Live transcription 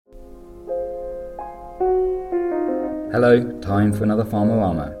Hello, time for another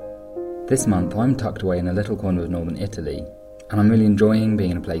Farmerama. This month I'm tucked away in a little corner of northern Italy, and I'm really enjoying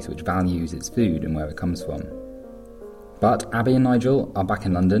being in a place which values its food and where it comes from. But Abby and Nigel are back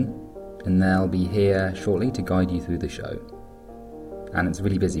in London, and they'll be here shortly to guide you through the show. And it's a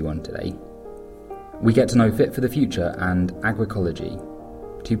really busy one today. We get to know Fit for the Future and Agricology,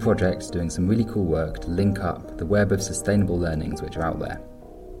 two projects doing some really cool work to link up the web of sustainable learnings which are out there.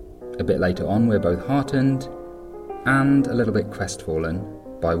 A bit later on, we're both heartened and a little bit crestfallen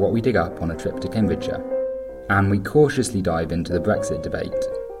by what we dig up on a trip to Cambridgeshire. And we cautiously dive into the Brexit debate.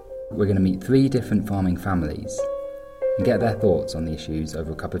 We're going to meet 3 different farming families and get their thoughts on the issues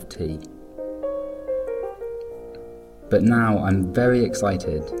over a cup of tea. But now I'm very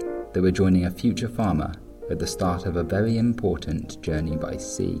excited that we're joining a future farmer at the start of a very important journey by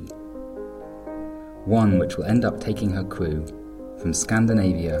sea. One which will end up taking her crew from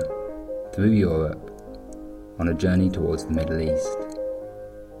Scandinavia through Europe on a journey towards the Middle East.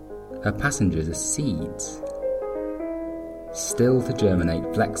 Her passengers are seeds, still to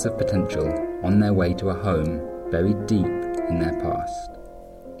germinate flecks of potential on their way to a home buried deep in their past.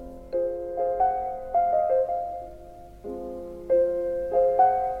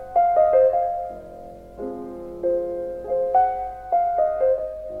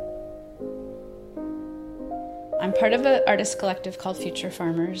 I'm part of an artist collective called Future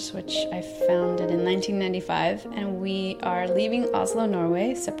Farmers, which I founded in 1995, and we are leaving Oslo,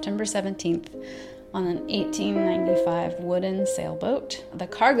 Norway, September 17th on an 1895 wooden sailboat. The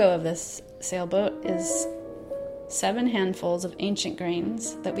cargo of this sailboat is 7 handfuls of ancient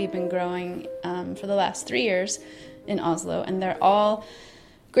grains that we've been growing for the last 3 years in Oslo, and they're all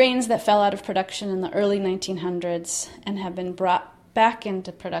grains that fell out of production in the early 1900s and have been brought back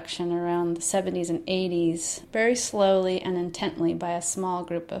into production around the 70s and 80s, very slowly and intently by a small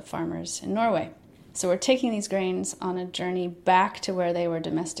group of farmers in Norway. So we're taking these grains on a journey back to where they were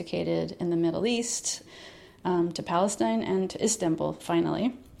domesticated in the Middle East, to Palestine and to Istanbul,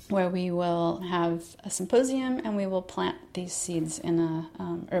 finally, where we will have a symposium and we will plant these seeds in a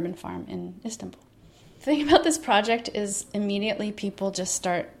urban farm in Istanbul. The thing about this project is immediately people just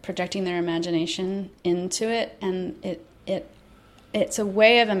start projecting their imagination into it, and it's a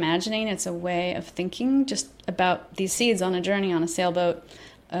way of imagining, it's a way of thinking just about these seeds on a journey on a sailboat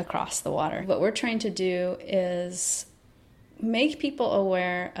across the water. What we're trying to do is make people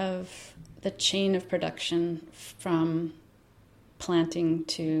aware of the chain of production from planting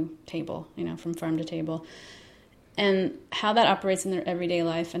to table, from farm to table, and how that operates in their everyday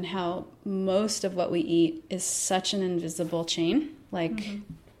life, and how most of what we eat is such an invisible chain.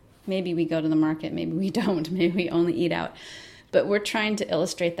 Maybe we go to the market, maybe we don't, maybe we only eat out. But we're trying to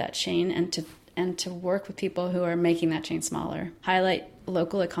illustrate that chain and to work with people who are making that chain smaller. Highlight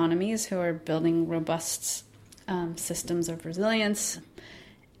local economies who are building robust systems of resilience.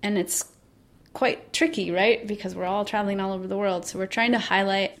 And it's quite tricky, right? Because we're all traveling all over the world. So we're trying to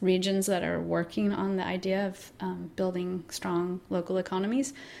highlight regions that are working on the idea of building strong local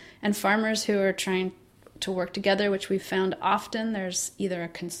economies, and farmers who are trying to work together, which we've found often. There's either a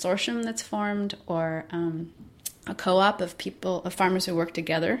consortium that's formed or a co-op of farmers who work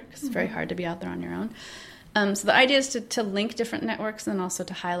together, because it's very hard to be out there on your own. So the idea is to link different networks and also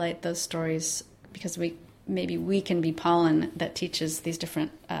to highlight those stories, because maybe we can be pollen that teaches these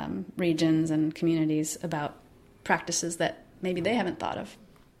different regions and communities about practices that maybe they haven't thought of.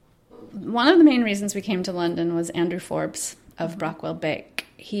 One of the main reasons we came to London was Andrew Forbes of Brockwell Bake.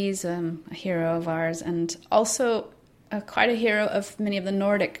 He's a hero of ours, and also quite a hero of many of the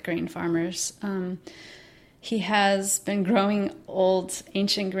Nordic grain farmers. He has been growing old,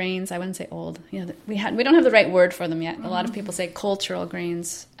 ancient grains. I wouldn't say old. We don't have the right word for them yet. A lot of people say cultural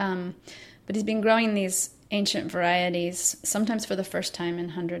grains. But he's been growing these ancient varieties, sometimes for the first time in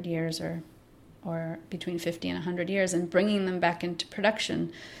 100 years or between 50 and 100 years, and bringing them back into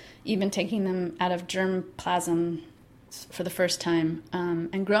production, even taking them out of germplasm for the first time,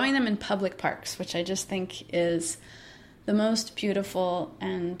 and growing them in public parks, which I just think is the most beautiful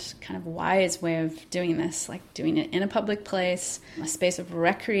and kind of wise way of doing this, like doing it in a public place, a space of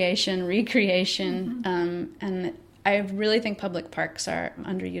recreation, recreation. And I really think public parks are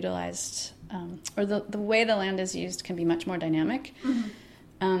underutilized, or the way the land is used can be much more dynamic.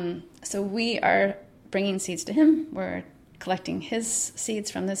 So we are bringing seeds to him. We're collecting his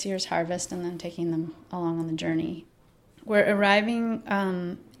seeds from this year's harvest and then taking them along on the journey. We're arriving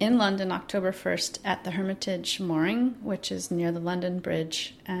in London October 1st at the Hermitage Mooring, which is near the London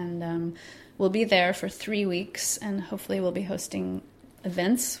Bridge, and we'll be there for 3 weeks, and hopefully we'll be hosting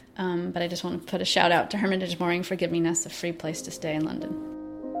events. But I just want to put a shout out to Hermitage Mooring for giving us a free place to stay in London.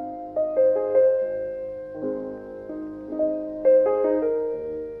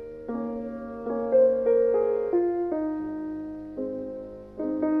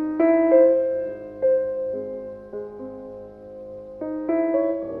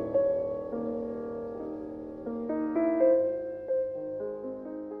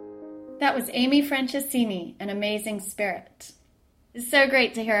 That was Amy Franceschini, An Amazing Spirit. It's so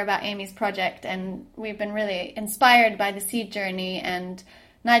great to hear about Amy's project, and we've been really inspired by the seed journey, and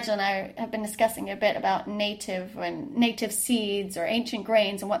Nigel and I have been discussing a bit about native seeds or ancient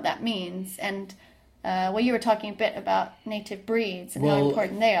grains and what that means. And you were talking a bit about native breeds and how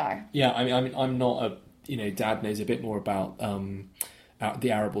important they are. Yeah, I mean, I'm not Dad knows a bit more about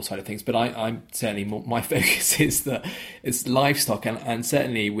the arable side of things, but I'm certainly my focus is livestock, and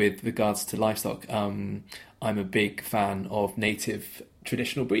certainly with regards to livestock, I'm a big fan of native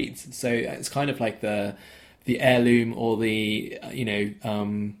traditional breeds. So it's kind of like the heirloom or the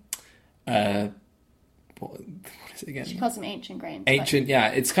what is it again? She calls them ancient grains. Ancient, yeah.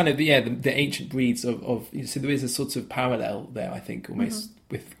 It's kind of the ancient breeds of so there is a sort of parallel there, I think, almost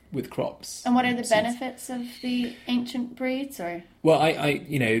with crops. And what are the benefits of the ancient breeds, or? Well,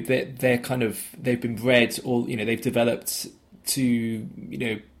 they're kind of, they've been bred, or they've developed to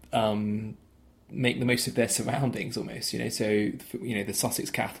make the most of their surroundings almost. So the Sussex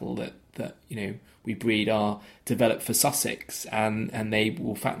cattle that we breed are developed for Sussex, and they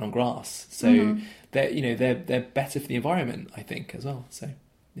will fatten on grass. So they're better for the environment, I think, as well. So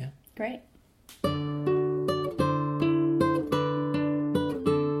yeah, great.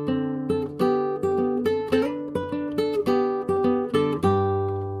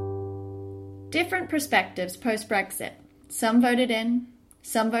 Different perspectives post-Brexit. Some voted in,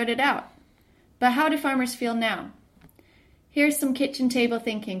 some voted out. But how do farmers feel now? Here's some kitchen table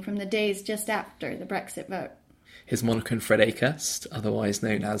thinking from the days just after the Brexit vote. Here's Monica and Fred Akest, otherwise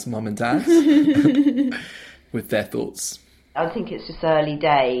known as Mum and Dad, with their thoughts. I think it's just early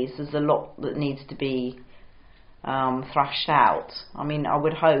days. There's a lot that needs to be thrashed out. I mean, I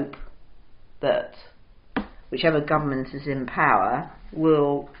would hope that whichever government is in power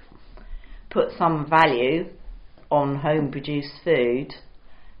will put some value on home-produced food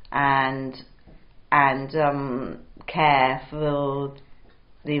and care for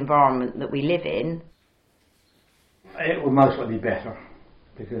the environment that we live in. It will most likely be better,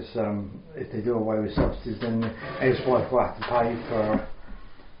 because if they do away with subsidies, then the housewife will have to pay for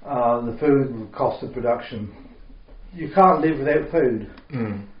the food and cost of production. You can't live without food,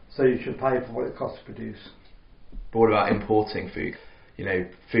 so you should pay for what it costs to produce. But what about importing food?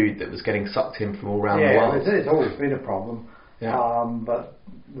 Food that was getting sucked in from all around the world. Yeah, it's always been a problem. Yeah. But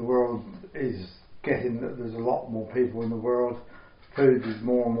the world is getting that there's a lot more people in the world. Food is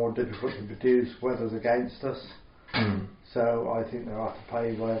more and more difficult to produce. Weather's against us. So I think they'll have to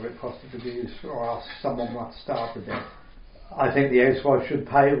pay whatever it costs to produce, or else someone will have to starve to death. I think the housewife should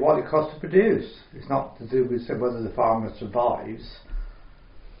pay what it costs to produce. It's not to do with whether the farmer survives.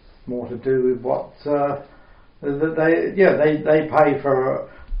 More to do with what they pay for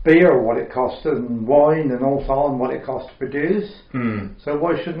beer, what it costs, and wine, and also on what it costs to produce. So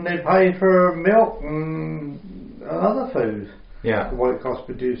why shouldn't they pay for milk and other food? Yeah. For what it costs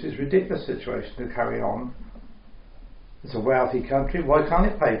to produce? It's a ridiculous situation to carry on. It's a wealthy country. Why can't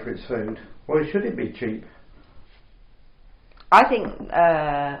it pay for its food? Why should it be cheap? I think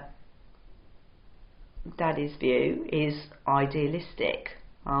Daddy's view is idealistic.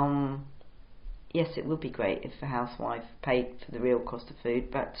 Yes, it would be great if the housewife paid for the real cost of food,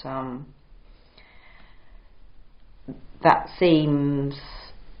 but that seems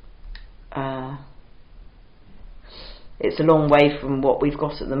it's a long way from what we've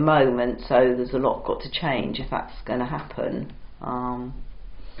got at the moment, so there's a lot got to change if that's going to happen.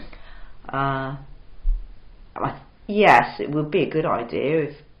 Yes, it would be a good idea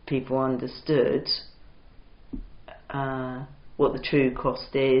if people understood what the true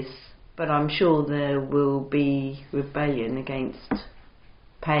cost is, but I'm sure there will be rebellion against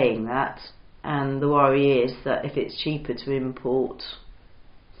paying that, and the worry is that if it's cheaper to import,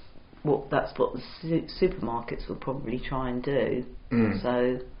 that's what the supermarkets will probably try and do.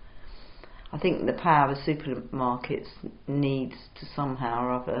 So I think the power of supermarkets needs to somehow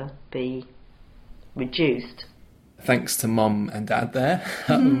or other be reduced. Thanks to Mum and Dad there.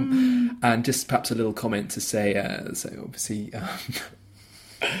 And just perhaps a little comment to say, so obviously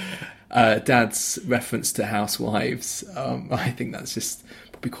Dad's reference to housewives, I think that's just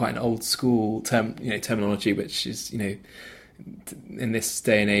probably quite an old school terminology, which is, in this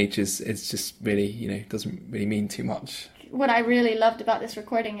day and age is just really, doesn't really mean too much. What I really loved about this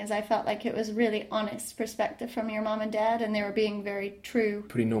recording is I felt like it was really honest perspective from your mum and dad, and they were being very true.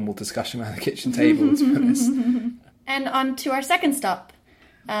 Pretty normal discussion around the kitchen table, to be honest. And on to our second stop.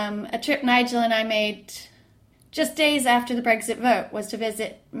 A trip Nigel and I made just days after the Brexit vote was to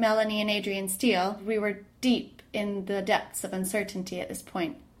visit Melanie and Adrian Steele. We were deep in the depths of uncertainty at this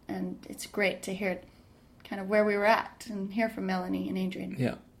point, and it's great to hear kind of where we were at and hear from Melanie and Adrian.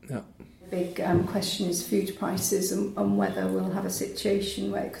 Yeah. big question is food prices and whether we'll have a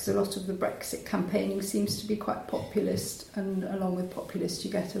situation where, because a lot of the Brexit campaigning seems to be quite populist, and along with populist you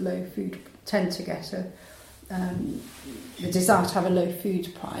get tend to get the desire to have a low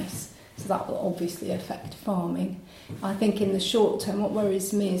food price, so that will obviously affect farming. I think in the short term what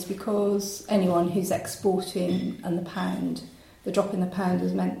worries me is because anyone who's exporting and the drop in the pound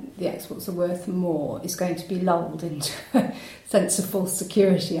has meant the exports are worth more, is going to be lulled into a sense of false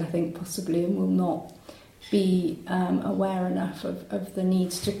security, I think, possibly, and will not be aware enough of the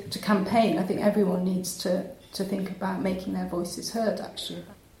needs to campaign. I think everyone needs to think about making their voices heard, actually.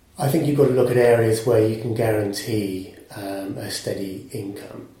 I think you've got to look at areas where you can guarantee a steady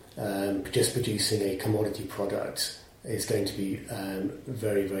income. Just producing a commodity product is going to be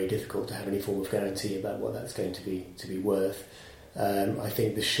very, very difficult to have any form of guarantee about what that's going to be worth. I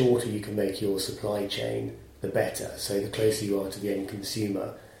think the shorter you can make your supply chain, the better. So the closer you are to the end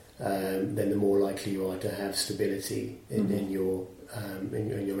consumer, then the more likely you are to have stability in your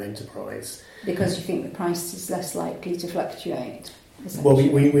enterprise. Because you think the price is less likely to fluctuate. Well,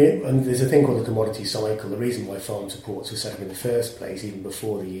 and there's a thing called the commodity cycle. The reason why farm supports were set up in the first place, even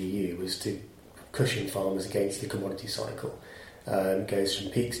before the EU, was to cushion farmers against the commodity cycle. It goes from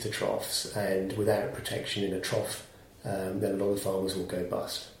peaks to troughs, and without protection in a trough, then a lot of farmers will go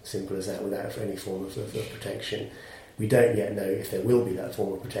bust. Simple as that, without any form of protection. We don't yet know if there will be that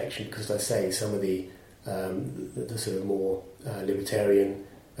form of protection, because, as I say, some of the sort of more libertarian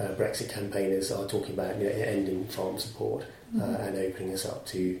Brexit campaigners are talking about ending farm support and opening us up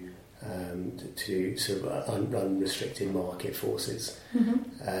to sort of unrestricted market forces.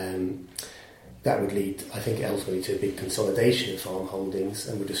 That would lead, I think, ultimately to a big consolidation of farm holdings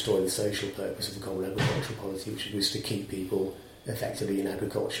and would destroy the social purpose of the Common Agricultural Policy, which was to keep people effectively in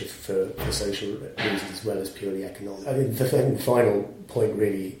agriculture for social reasons as well as purely economic. I think the final point,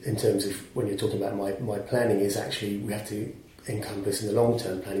 really, in terms of when you're talking about my planning, is actually we have to encompass in the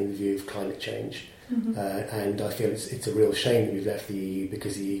long-term planning the view of climate change. And I feel it's a real shame that we've left the EU,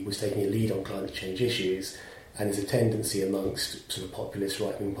 because the EU was taking a lead on climate change issues, and there's a tendency amongst sort of populist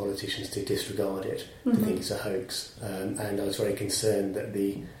right-wing politicians to disregard it, to think it's a hoax. And I was very concerned that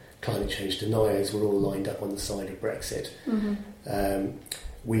the climate change deniers were all lined up on the side of Brexit.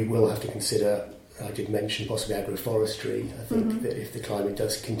 We will have to consider, I did mention possibly agroforestry. I think that if the climate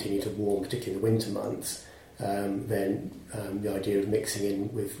does continue to warm, particularly in the winter months, then the idea of mixing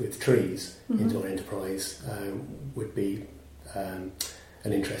in with trees into our enterprise would be an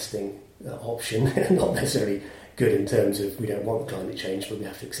interesting option. Not necessarily good in terms of we don't want climate change, but we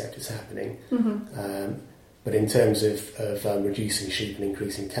have to accept it's happening. But in terms of reducing sheep and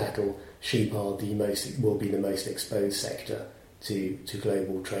increasing cattle, sheep will be the most exposed sector to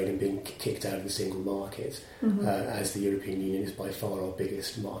global trade and being kicked out of the single market, as the European Union is by far our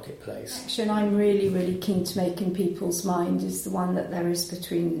biggest marketplace. Action I'm really, really keen to make in people's mind is the one that there is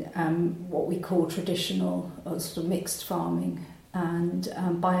between what we call traditional or sort of mixed farming and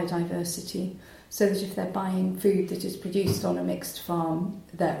biodiversity, so that if they're buying food that is produced on a mixed farm,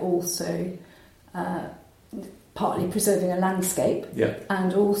 they're also partly preserving a landscape,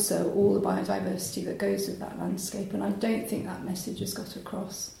 and also all the biodiversity that goes with that landscape. And I don't think that message has got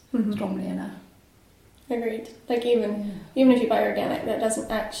across strongly enough. Agreed. Like even if you buy organic, that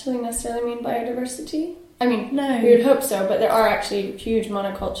doesn't actually necessarily mean biodiversity. I mean, no, we would hope so, but there are actually huge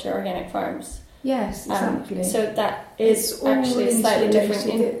monoculture organic farms. Yes, exactly. So that is actually slightly different.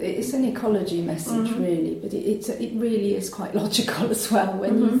 It's an ecology message, really, but it really is quite logical as well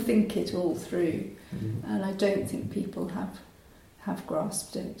when you think it all through. And I don't think people have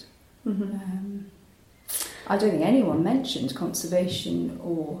grasped it. I don't think anyone mentioned conservation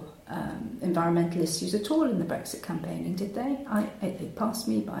or environmental issues at all in the Brexit campaigning, did they? It passed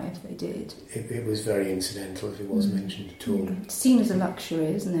me by if they did. It was very incidental if it was mentioned at all. It's seen as a luxury,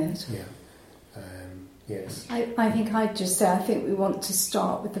 isn't it? Yeah. Yes. I think I'd just say I think we want to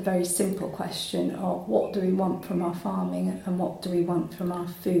start with the very simple question of what do we want from our farming and what do we want from our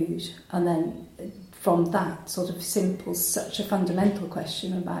food, and then from that sort of simple, such a fundamental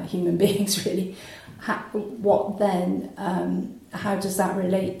question about human beings really, how does that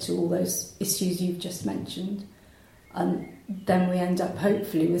relate to all those issues you've just mentioned? And then we end up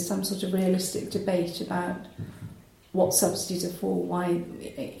hopefully with some sort of realistic debate about what subsidies are for, why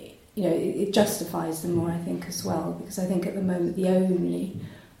it justifies them more, I think, as well, because I think at the moment the only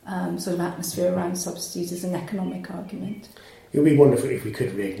sort of atmosphere around subsidies is an economic argument. It would be wonderful if we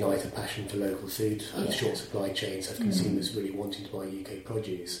could reignite a passion for local food, have short supply chains, have consumers really wanting to buy UK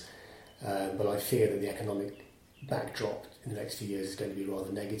produce. But I fear that the economic backdrop in the next few years is going to be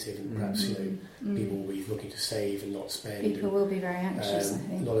rather negative, and perhaps people will be looking to save and not spend. People will be very anxious, I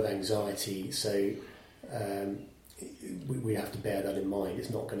think. A lot of anxiety, so we have to bear that in mind. It's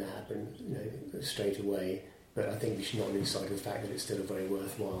not going to happen straight away, but I think we should not lose sight of the fact that it's still a very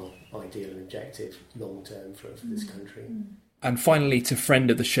worthwhile ideal and objective long term for this country. And finally, to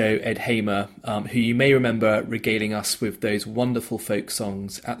friend of the show, Ed Hamer, who you may remember regaling us with those wonderful folk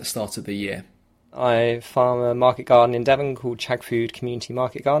songs at the start of the year. I farm a market garden in Devon called Chagfood Community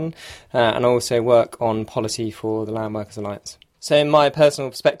Market Garden, and I also work on policy for the Land Workers Alliance. So my personal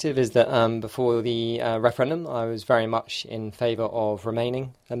perspective is that before the referendum, I was very much in favour of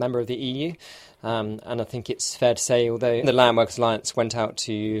remaining a member of the EU. And I think it's fair to say, although the Land Workers Alliance went out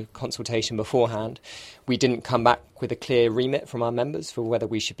to consultation beforehand, we didn't come back with a clear remit from our members for whether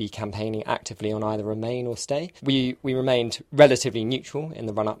we should be campaigning actively on either remain or stay. We remained relatively neutral in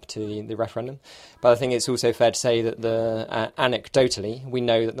the run-up to the referendum, but I think it's also fair to say that anecdotally, we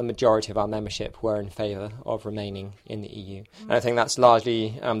know that the majority of our membership were in favour of remaining in the EU. And I think that's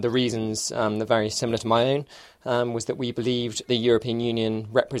largely the reasons that are very similar to my own, was that we believed the European Union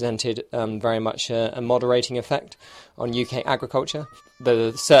represented very much a moderating effect on UK agriculture.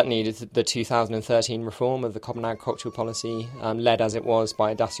 Certainly the 2013 reform of the Common Agricultural Policy, led as it was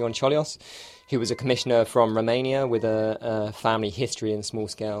by Dacian Cioloș, who was a commissioner from Romania with a family history in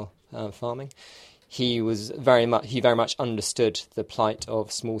small-scale farming. He very much understood the plight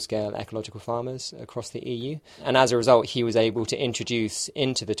of small-scale ecological farmers across the EU, and as a result, he was able to introduce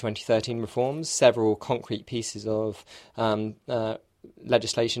into the 2013 reforms several concrete pieces of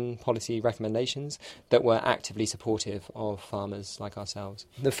legislation, policy recommendations that were actively supportive of farmers like ourselves.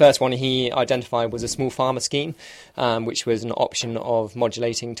 The first one he identified was a small farmer scheme, which was an option of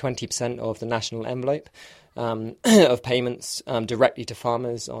modulating 20% of the national envelope of payments directly to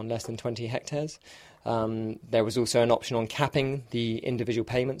farmers on less than 20 hectares. There was also an option on capping the individual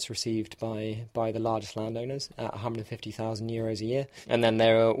payments received by the largest landowners at €150,000 a year. And then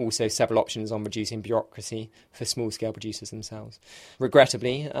there are also several options on reducing bureaucracy for small-scale producers themselves.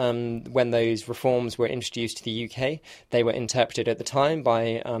 Regrettably, when those reforms were introduced to the UK, they were interpreted at the time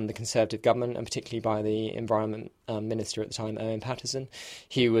by the Conservative government, and particularly by the Environment Minister at the time, Owen Paterson.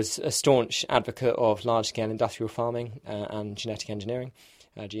 He was a staunch advocate of large-scale industrial farming and genetic engineering.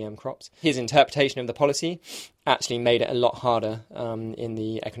 GM crops. His interpretation of the policy actually made it a lot harder in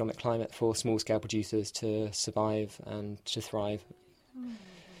the economic climate for small-scale producers to survive and to thrive.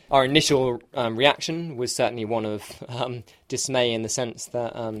 Our initial reaction was certainly one of dismay, in the sense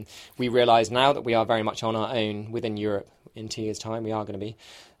that we realise now that we are very much on our own within Europe. In 2 years' time, we are going to be.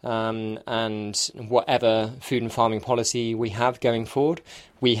 And whatever food and farming policy we have going forward,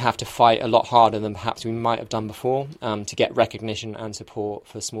 we have to fight a lot harder than perhaps we might have done before to get recognition and support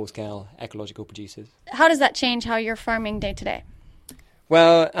for small-scale ecological producers. How does that change how you're farming day to day?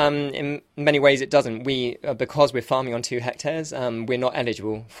 Well, in many ways it doesn't. Because we're farming on 2 hectares, we're not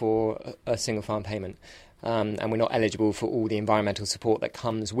eligible for a single farm payment. And we're not eligible for all the environmental support that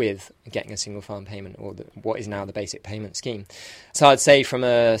comes with getting a single farm payment, or what is now the basic payment scheme. So I'd say from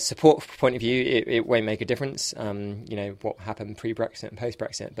a support point of view, it won't make a difference, what happened pre-Brexit and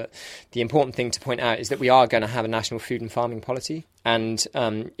post-Brexit. But the important thing to point out is that we are going to have a national food and farming policy. And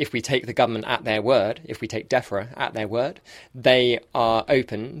if we take the government at their word, if we take DEFRA at their word, they are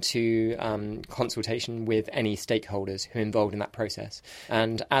open to consultation with any stakeholders who are involved in that process.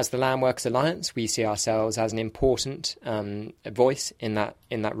 And as the Land Workers Alliance, we see ourselves as an important voice in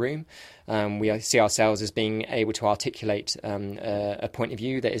that room. We see ourselves as being able to articulate a point of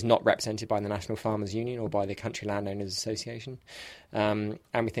view that is not represented by the National Farmers Union or by the Country Landowners Association. And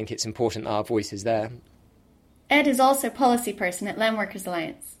we think it's important that our voice is there. Ed is also policy person at Land Workers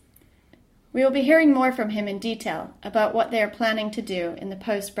Alliance. We will be hearing more from him in detail about what they are planning to do in the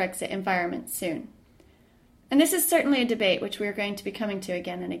post-Brexit environment soon. And this is certainly a debate which we are going to be coming to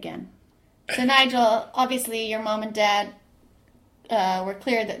again and again. So Nigel, obviously your mom and dad were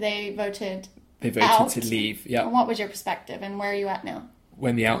clear that they voted out. To leave, yeah. And what was your perspective, and where are you at now?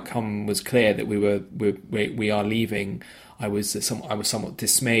 When the outcome was clear that we are leaving, I was somewhat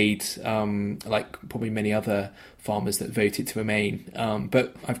dismayed, like probably many other farmers that voted to remain.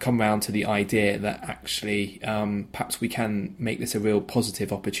 But I've come round to the idea that actually perhaps we can make this a real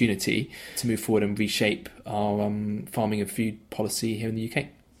positive opportunity to move forward and reshape our farming and food policy here in the UK.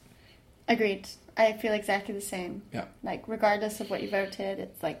 Agreed. I feel exactly the same. Yeah. Like, regardless of what you voted,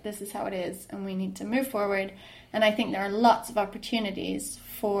 it's like, this is how it is, and we need to move forward. And I think there are lots of opportunities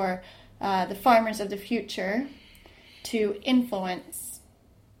for the farmers of the future to influence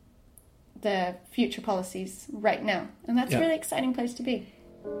the future policies right now. And that's a really exciting place to be.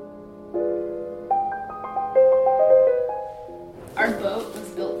 Our boat was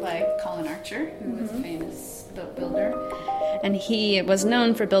built by Colin Archer, who was a famous boat builder. And he was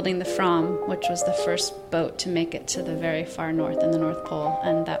known for building the Fram, which was the first boat to make it to the very far north in the North Pole,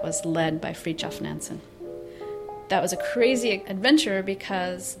 and that was led by Fridtjof Nansen. That was a crazy adventure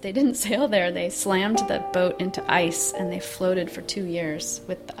because they didn't sail there. They slammed the boat into ice, and they floated for 2 years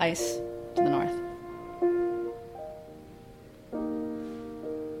with the ice to the north.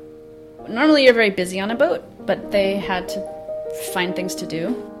 Normally you're very busy on a boat, but they had to find things to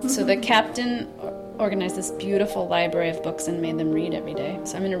do. So the captain organized this beautiful library of books and made them read every day.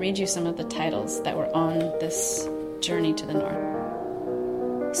 So I'm going to read you some of the titles that were on this journey to the north.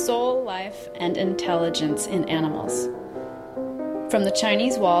 Soul, Life, and Intelligence in Animals. From the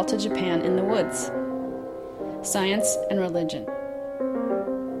Chinese Wall to Japan in the Woods. Science and Religion.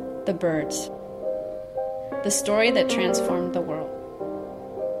 The Birds. The Story That Transformed the World.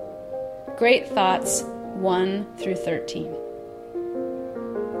 Great Thoughts 1 through 13.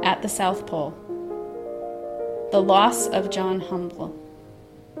 At the South Pole. The Loss of John Humble.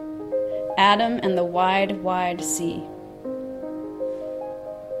 Adam and the Wide, Wide Sea.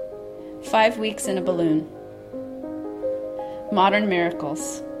 5 Weeks in a Balloon. Modern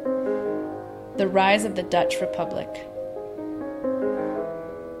Miracles. The Rise of the Dutch Republic.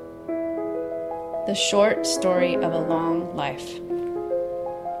 The Short Story of a Long Life.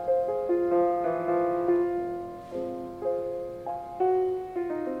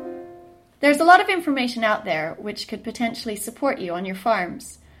 There's a lot of information out there which could potentially support you on your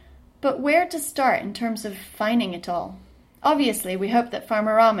farms. But where to start in terms of finding it all? Obviously, we hope that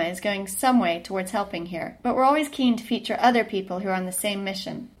Farmerama is going some way towards helping here, but we're always keen to feature other people who are on the same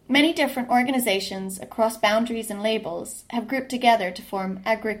mission. Many different organizations across boundaries and labels have grouped together to form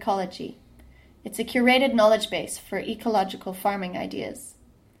Agroecology. It's a curated knowledge base for ecological farming ideas.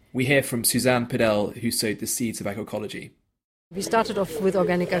 We hear from Suzanne Pedel, who sowed the seeds of agroecology. We started off with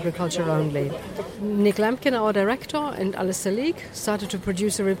organic agriculture only. Nick Lampkin, our director, and Alistair Leake started to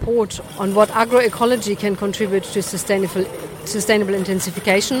produce a report on what agroecology can contribute to sustainable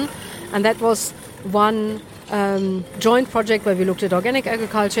intensification. And that was one joint project where we looked at organic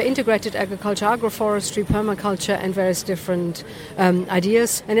agriculture, integrated agriculture, agroforestry, permaculture, and various different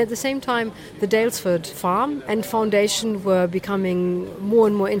ideas. And at the same time, the Daylesford Farm and Foundation were becoming more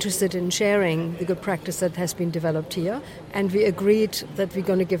and more interested in sharing the good practice that has been developed here. And we agreed that we're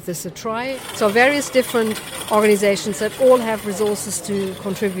going to give this a try. So various different organizations that all have resources to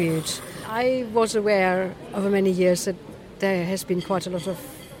contribute. I was aware over many years that there has been quite a lot of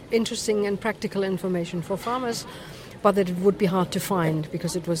interesting and practical information for farmers, but that it would be hard to find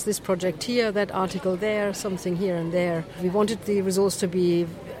because it was this project here, that article there, something here and there. We wanted the resource to be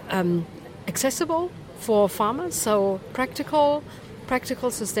accessible for farmers, so practical,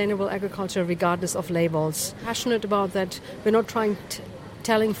 sustainable agriculture regardless of labels. Passionate about that. We're not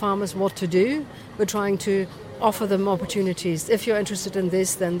telling farmers what to do, we're trying to offer them opportunities. If you're interested in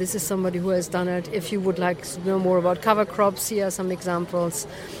this, then this is somebody who has done it. If you would like to know more about cover crops, here are some examples.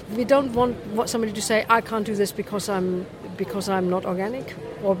 We don't want somebody to say, I can't do this because I'm not organic,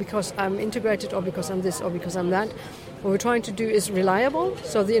 or because I'm integrated, or because I'm this, or because I'm that. What we're trying to do is reliable,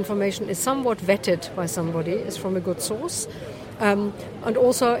 so the information is somewhat vetted by somebody, is from a good source. And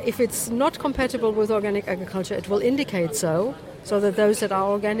also, if it's not compatible with organic agriculture, it will indicate so that those that are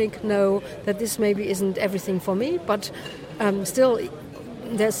organic know that this maybe isn't everything for me, but still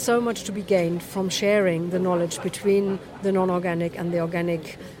there's so much to be gained from sharing the knowledge between the non-organic and the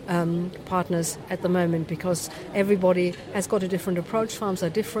organic partners at the moment, because everybody has got a different approach. Farms are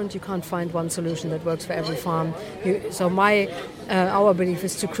different. You can't find one solution that works for every farm. Our belief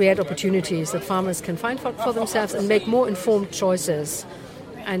is to create opportunities that farmers can find for themselves and make more informed choices.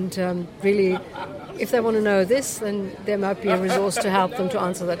 And really, if they want to know this, then there might be a resource to help them to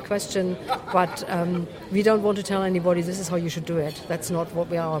answer that question. But we don't want to tell anybody this is how you should do it. That's not what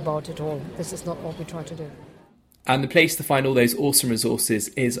we are about at all. This is not what we try to do. And the place to find all those awesome resources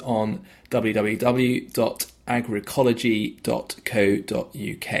is on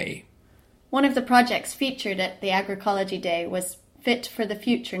www.agroecology.co.uk. One of the projects featured at the Agroecology Day was Fit for the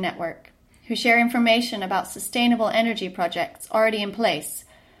Future Network, who share information about sustainable energy projects already in place,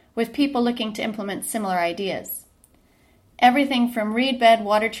 with people looking to implement similar ideas. Everything from reed bed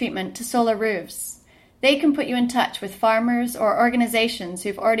water treatment to solar roofs. They can put you in touch with farmers or organizations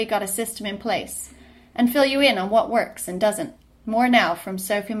who've already got a system in place and fill you in on what works and doesn't. More now from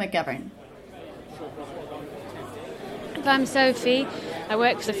Sophie McGovern. I'm Sophie. I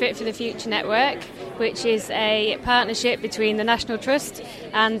work for the Fit for the Future Network. which is a partnership between the National Trust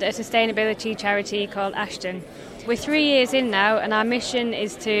and a sustainability charity called Ashton. We're 3 years in now, and our mission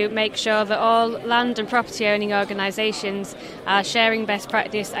is to make sure that all land and property owning organisations are sharing best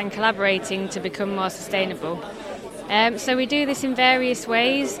practice and collaborating to become more sustainable. So we do this in various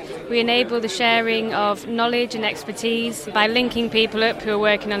ways. We enable the sharing of knowledge and expertise by linking people up who are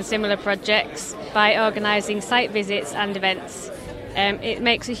working on similar projects, by organising site visits and events. It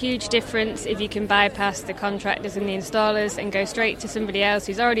makes a huge difference if you can bypass the contractors and the installers and go straight to somebody else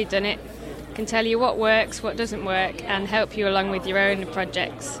who's already done it, can tell you what works, what doesn't work, and help you along with your own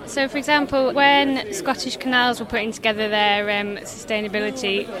projects. So, for example, when Scottish Canals were putting together their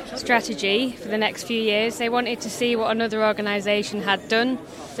sustainability strategy for the next few years, they wanted to see what another organisation had done.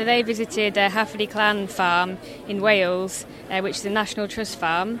 So they visited Hafferty Clan farm in Wales, which is a National Trust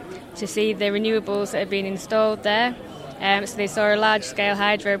farm, to see the renewables that had been installed there. So they saw a large-scale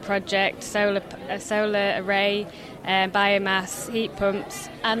hydro project, solar array, biomass, heat pumps,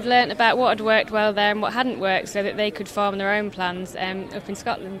 and learnt about what had worked well there and what hadn't worked so that they could form their own plans up in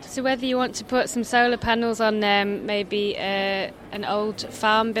Scotland. So whether you want to put some solar panels on maybe an old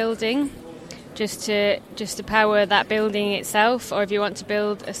farm building just to power that building itself, or if you want to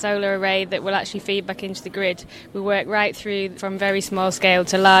build a solar array that will actually feed back into the grid, we work right through from very small scale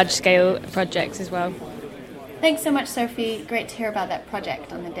to large scale projects as well. Thanks so much, Sophie. Great to hear about that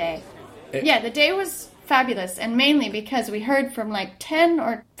project on the day. The day was fabulous, and mainly because we heard from like 10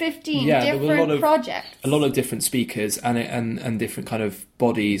 or 15 different projects. A lot of different speakers and different kind of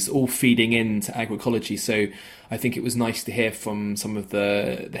bodies all feeding into agroecology. So I think it was nice to hear from some of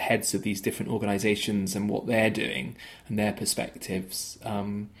the heads of these different organisations and what they're doing and their perspectives.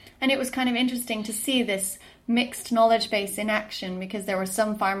 And it was kind of interesting to see this mixed knowledge base in action, because there were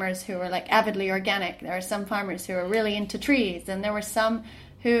some farmers who were like avidly organic, there were some farmers who were really into trees, and there were some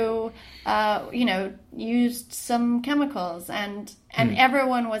who used some chemicals, and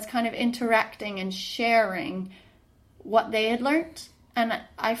everyone was kind of interacting and sharing what they had learnt. And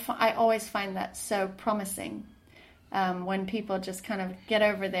I always find that so promising when people just kind of get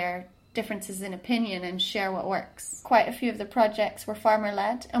over their differences in opinion and share what works. Quite a few of the projects were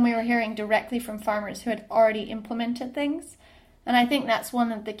farmer-led, and we were hearing directly from farmers who had already implemented things. And I think that's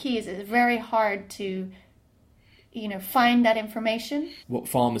one of the keys. It's very hard to find that information. What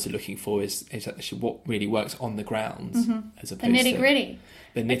farmers are looking for is actually what really works on the ground, as opposed the nitty-gritty.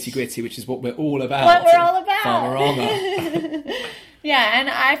 The nitty-gritty, which is what we're all about. What we're all about. Farmerama. Yeah, and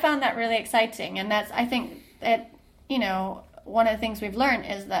I found that really exciting. And I think that, one of the things we've learned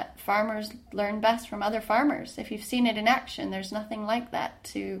is that farmers learn best from other farmers. If you've seen it in action, there's nothing like that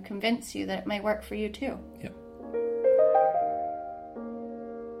to convince you that it may work for you too. Yep.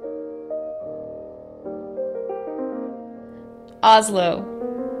 Oslo,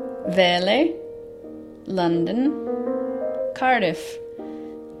 Vele, London, Cardiff,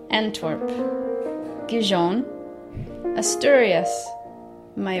 Antwerp, Gijón, Asturias,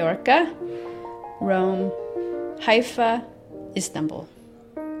 Mallorca, Rome, Haifa, Istanbul.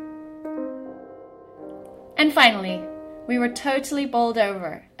 And finally, we were totally bowled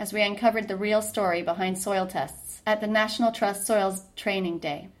over as we uncovered the real story behind soil tests at the National Trust Soils Training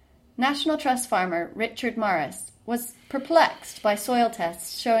Day. National Trust farmer Richard Morris was perplexed by soil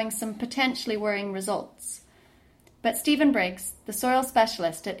tests showing some potentially worrying results. But Stephen Briggs, the soil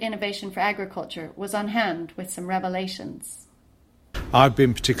specialist at Innovation for Agriculture, was on hand with some revelations. I've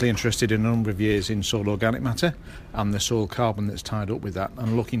been particularly interested in a number of years in soil organic matter and the soil carbon that's tied up with that,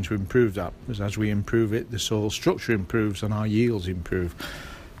 and looking to improve that, because as we improve it, the soil structure improves and our yields improve.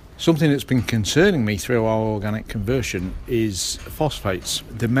 Something that's been concerning me through our organic conversion is phosphates.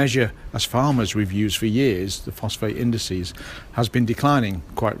 The measure, as farmers we've used for years, the phosphate indices, has been declining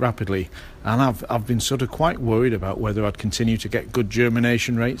quite rapidly, and I've been sort of quite worried about whether I'd continue to get good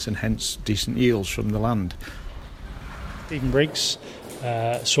germination rates and hence decent yields from the land. Stephen Briggs,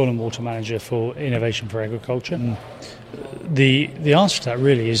 Soil and Water Manager for Innovation for Agriculture. The answer to that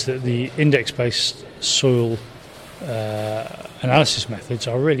really is that the index-based soil analysis methods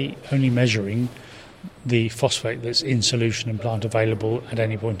are really only measuring the phosphate that's in solution and plant available at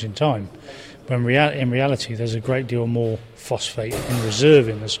any point in time. When in reality there's a great deal more phosphate in reserve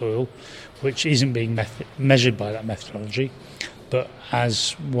in the soil, which isn't being measured by that methodology. But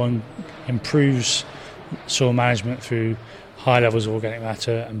as one improves soil management through high levels of organic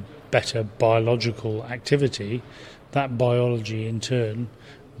matter and better biological activity, that biology in turn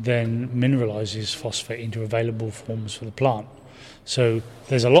then mineralises phosphate into available forms for the plant. So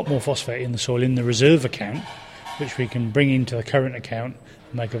there's a lot more phosphate in the soil in the reserve account, which we can bring into the current account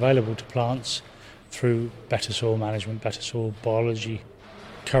and make available to plants through better soil management, better soil biology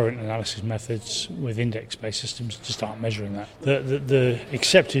current analysis methods with index-based systems to start measuring that. The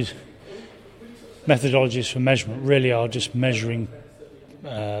accepted methodologies for measurement really are just measuring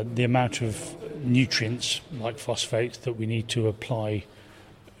the amount of nutrients, like phosphates, that we need to apply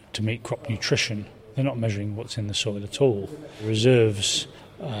to meet crop nutrition. They're not measuring what's in the soil at all. Reserves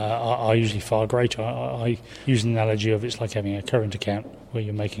are usually far greater. I use an analogy of it's like having a current account where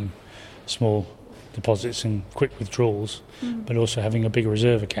you're making small deposits and quick withdrawals, but also having a big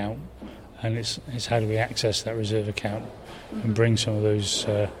reserve account. And it's how do we access that reserve account and bring some of those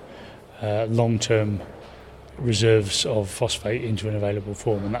long-term reserves of phosphate into an available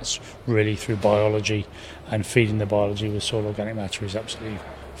form, and that's really through biology, and feeding the biology with soil organic matter is absolutely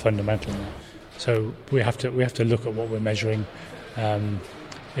fundamental in that. So we have to look at what we're measuring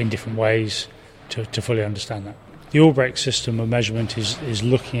in different ways to fully understand that. The Albrecht system of measurement is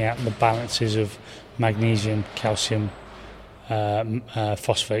looking at the balances of magnesium, calcium,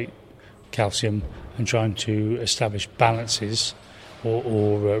 phosphate, calcium, and trying to establish balances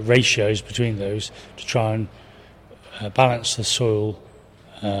or ratios between those to try and balance the soil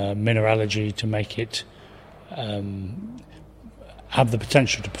mineralogy to make it have the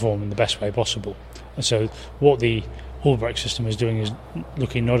potential to perform in the best way possible. And so what the Albrecht system is doing is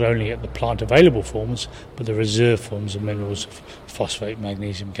looking not only at the plant available forms but the reserve forms of minerals of phosphate,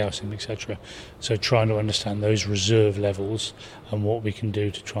 magnesium, calcium, etc. So trying to understand those reserve levels and what we can do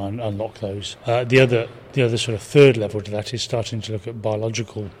to try and unlock those. The other sort of third level to that is starting to look at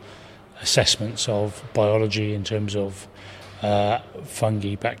biological assessments of biology in terms of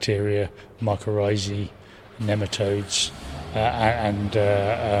fungi, bacteria, mycorrhizae, nematodes, and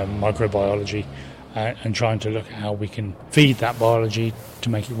microbiology. And trying to look at how we can feed that biology to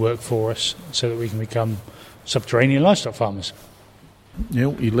make it work for us so that we can become subterranean livestock farmers.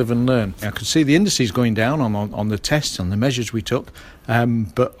 You live and learn. I could see the indices going down on the tests and the measures we took,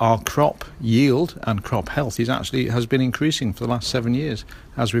 but our crop yield and crop health has been increasing for the last 7 years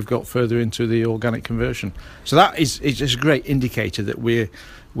as we've got further into the organic conversion. So that is a great indicator that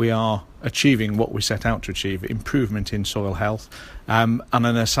we are achieving what we set out to achieve, improvement in soil health. And an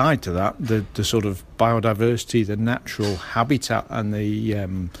aside to that, the sort of biodiversity, the natural habitat and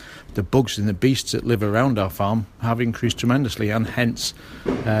the bugs and the beasts that live around our farm have increased tremendously, and hence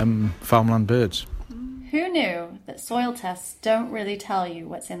farmland birds. Who knew that soil tests don't really tell you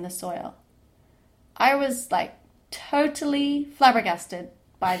what's in the soil? I was totally flabbergasted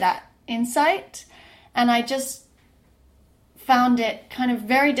by that insight, and I just found it kind of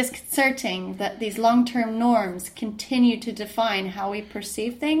very disconcerting that these long-term norms continue to define how we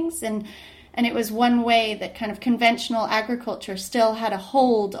perceive things, and it was one way that kind of conventional agriculture still had a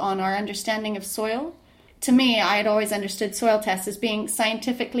hold on our understanding of soil. To me, I had always understood soil tests as being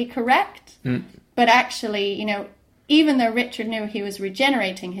scientifically correct, but actually, even though Richard knew he was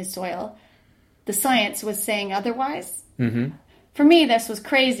regenerating his soil, the science was saying otherwise. Mm-hmm. For me, this was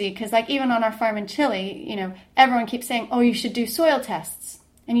crazy because, even on our farm in Chile, everyone keeps saying, oh, you should do soil tests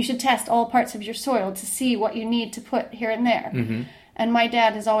and you should test all parts of your soil to see what you need to put here and there. Mm-hmm. And my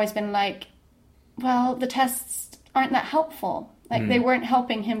dad has always been like, well, the tests aren't that helpful. They weren't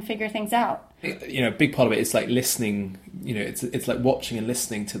helping him figure things out. A big part of it is listening, it's like watching and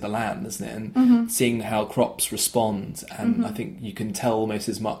listening to the land, isn't it? And seeing how crops respond. And I think you can tell almost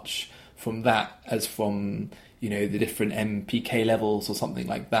as much from that as from the different NPK levels or something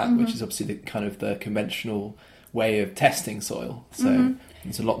like that, which is obviously the conventional way of testing soil. So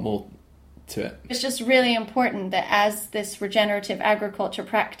there's a lot more to it. It's just really important that as this regenerative agriculture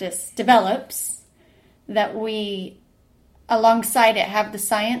practice develops, that we, alongside it, have the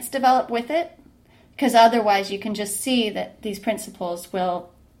science develop with it, because otherwise you can just see that these principles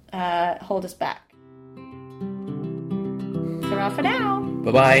will hold us back. Ta-ra for now.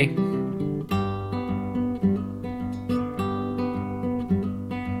 Bye-bye.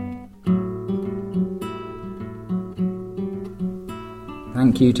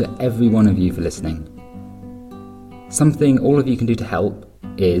 Thank you to every one of you for listening. Something all of you can do to help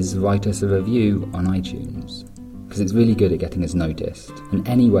is write us a review on iTunes, because it's really good at getting us noticed, and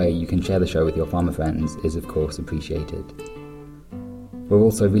any way you can share the show with your farmer friends is of course appreciated. We're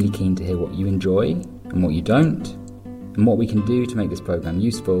also really keen to hear what you enjoy and what you don't, and what we can do to make this programme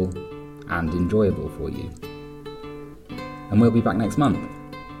useful and enjoyable for you. And we'll be back next month,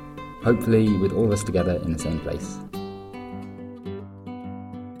 hopefully with all of us together in the same place.